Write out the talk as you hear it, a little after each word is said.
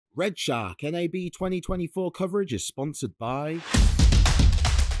RedShark NAB 2024 coverage is sponsored by...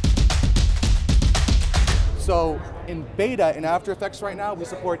 So in beta in After Effects right now, we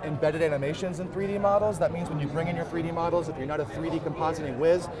support embedded animations in 3D models. That means when you bring in your 3D models, if you're not a 3D compositing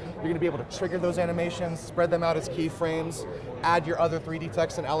whiz, you're going to be able to trigger those animations, spread them out as keyframes, add your other 3D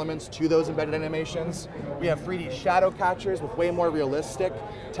text and elements to those embedded animations. We have 3D shadow catchers with way more realistic,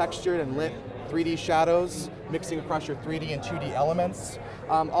 textured and lit 3D shadows, mixing across your 3D and 2D elements.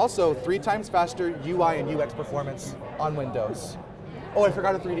 Also, 3 times faster UI and UX performance on Windows. Oh, I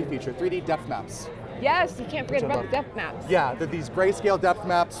forgot a 3D feature, 3D depth maps. Yes, you can't forget about the depth maps. Yeah, these grayscale depth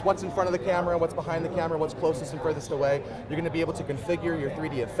maps, what's in front of the camera, what's behind the camera, what's closest and furthest away. You're going to be able to configure your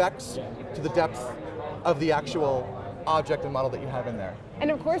 3D effects to the depth of the actual object and model that you have in there.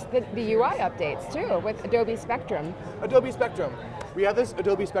 And of course, the UI updates too, with Adobe Spectrum. Adobe Spectrum. We have this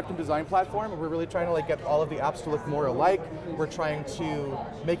Adobe Spectrum design platform, and we're really trying to get all of the apps to look more alike. We're trying to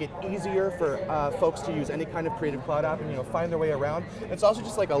make it easier for folks to use any kind of Creative Cloud app and find their way around. It's also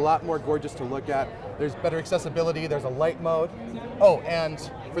just a lot more gorgeous to look at. There's better accessibility, there's a light mode. Oh,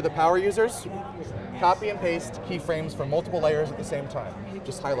 and for the power users, copy and paste keyframes from multiple layers at the same time.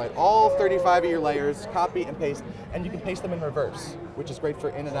 Just highlight all 35 of your layers, copy and paste, and you can paste them in reverse, which is great for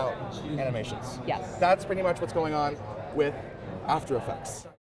in and out animations. Yes. That's pretty much what's going on with After Effects.